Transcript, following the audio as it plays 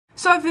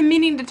So I've been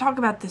meaning to talk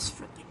about this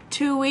for like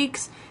 2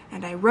 weeks,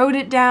 and I wrote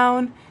it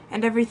down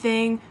and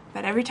everything,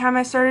 but every time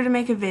I started to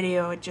make a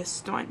video, it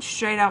just went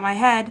straight out my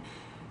head.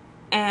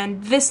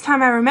 And this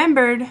time I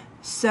remembered,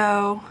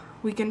 so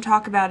we can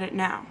talk about it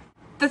now.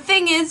 The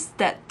thing is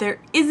that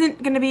there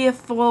isn't going to be a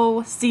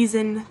full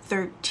season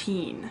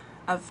 13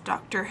 of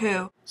Doctor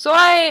Who. So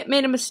I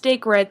made a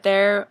mistake right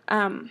there.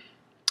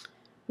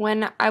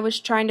 When I was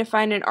trying to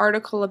find an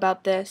article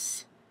about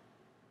this,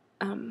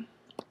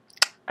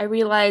 I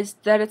realized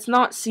that it's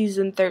not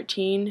season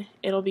 13,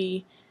 it'll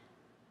be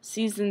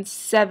season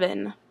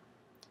 7,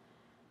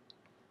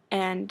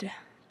 and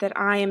that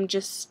I am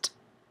just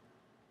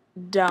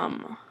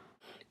dumb.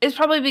 It's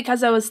probably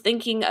because I was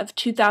thinking of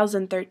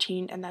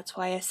 2013, and that's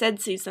why I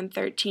said season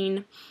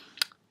 13.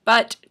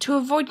 But to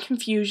avoid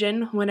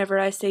confusion, whenever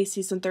I say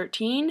season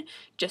 13,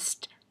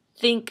 just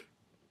think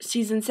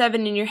season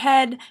 7 in your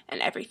head, and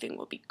everything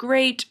will be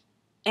great.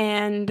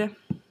 And,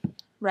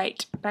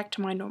 right, back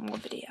to my normal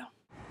video.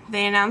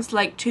 They announced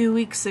like 2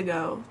 weeks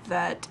ago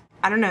that,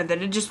 I don't know,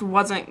 that it just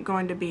wasn't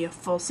going to be a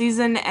full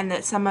season, and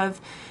that some of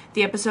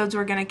the episodes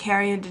were going to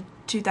carry into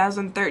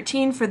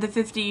 2013 for the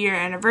 50-year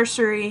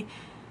anniversary,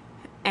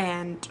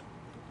 and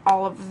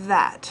all of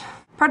that.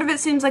 Part of it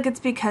seems like it's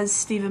because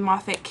Stephen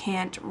Moffat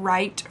can't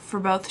write for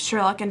both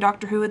Sherlock and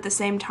Doctor Who at the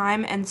same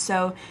time, and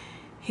so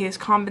he is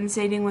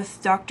compensating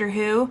with Doctor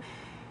Who.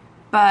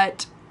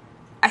 But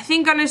I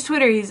think on his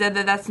Twitter he said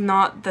that that's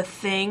not the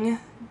thing,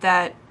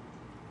 that,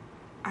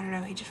 I don't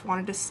know, he just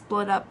wanted to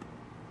split up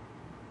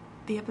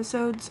the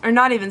episodes, or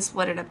not even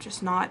split it up,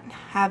 just not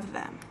have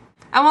them.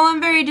 And while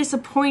I'm very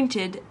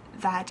disappointed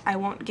that I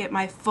won't get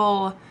my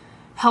full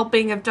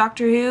helping of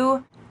Doctor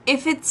Who,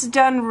 if it's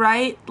done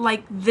right,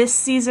 like this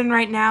season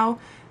right now,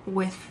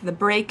 with the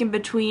break in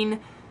between,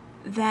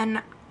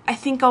 then I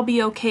think I'll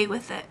be okay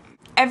with it.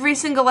 Every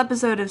single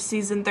episode of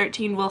season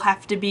 13 will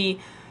have to be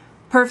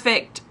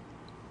perfect.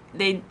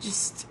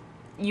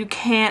 You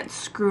can't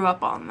screw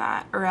up on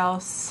that, or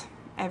else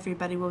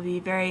everybody will be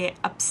very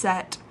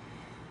upset.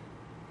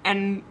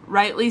 And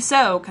rightly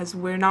so, because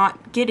we're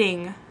not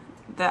getting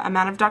the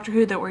amount of Doctor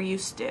Who that we're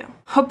used to.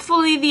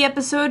 Hopefully the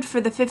episode for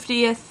the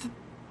 50th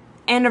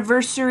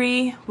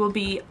anniversary will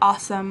be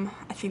awesome.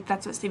 I think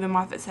that's what Stephen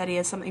Moffat said. He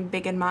has something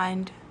big in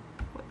mind,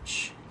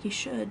 which he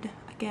should,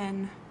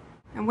 again.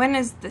 And when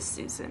is this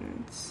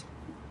season's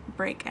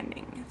break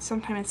ending? It's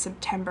sometime in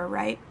September,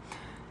 right?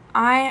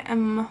 I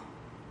am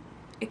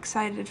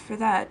excited for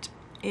that.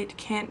 It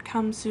can't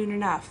come soon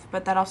enough,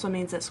 but that also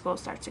means that school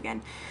starts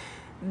again.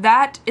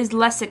 That is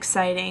less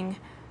exciting,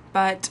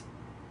 but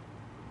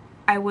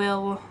I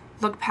will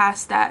look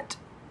past that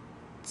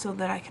so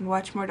that I can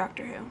watch more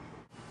Doctor Who.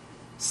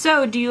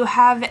 So, do you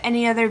have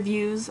any other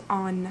views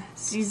on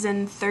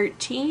season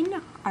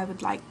 13? I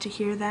would like to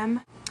hear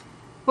them.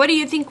 What do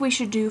you think we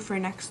should do for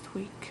next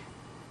week?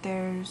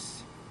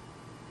 There's,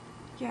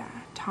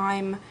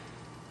 time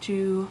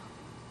to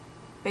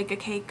bake a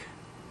cake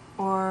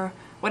or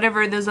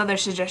whatever those other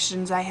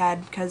suggestions I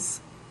had,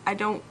 because I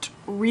don't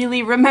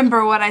really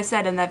remember what I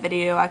said in that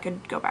video. I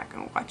could go back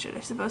and watch it, I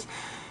suppose.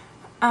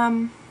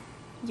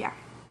 Yeah.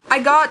 I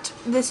got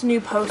this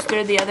new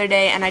poster the other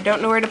day, and I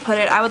don't know where to put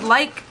it. I would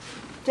like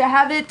to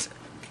have it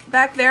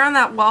back there on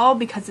that wall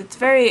because it's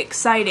very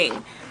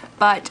exciting,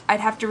 but I'd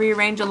have to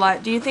rearrange a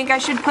lot. Do you think I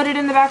should put it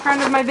in the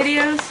background of my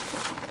videos?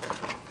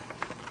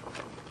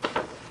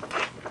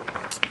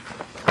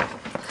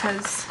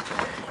 Because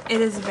it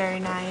is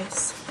very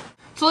nice.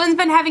 So Lynn's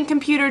been having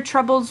computer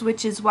troubles,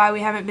 which is why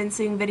we haven't been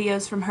seeing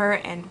videos from her,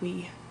 and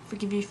we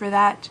forgive you for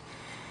that.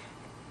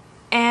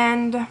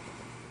 And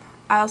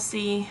I'll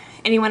see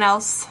anyone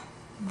else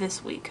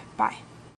this week. Bye.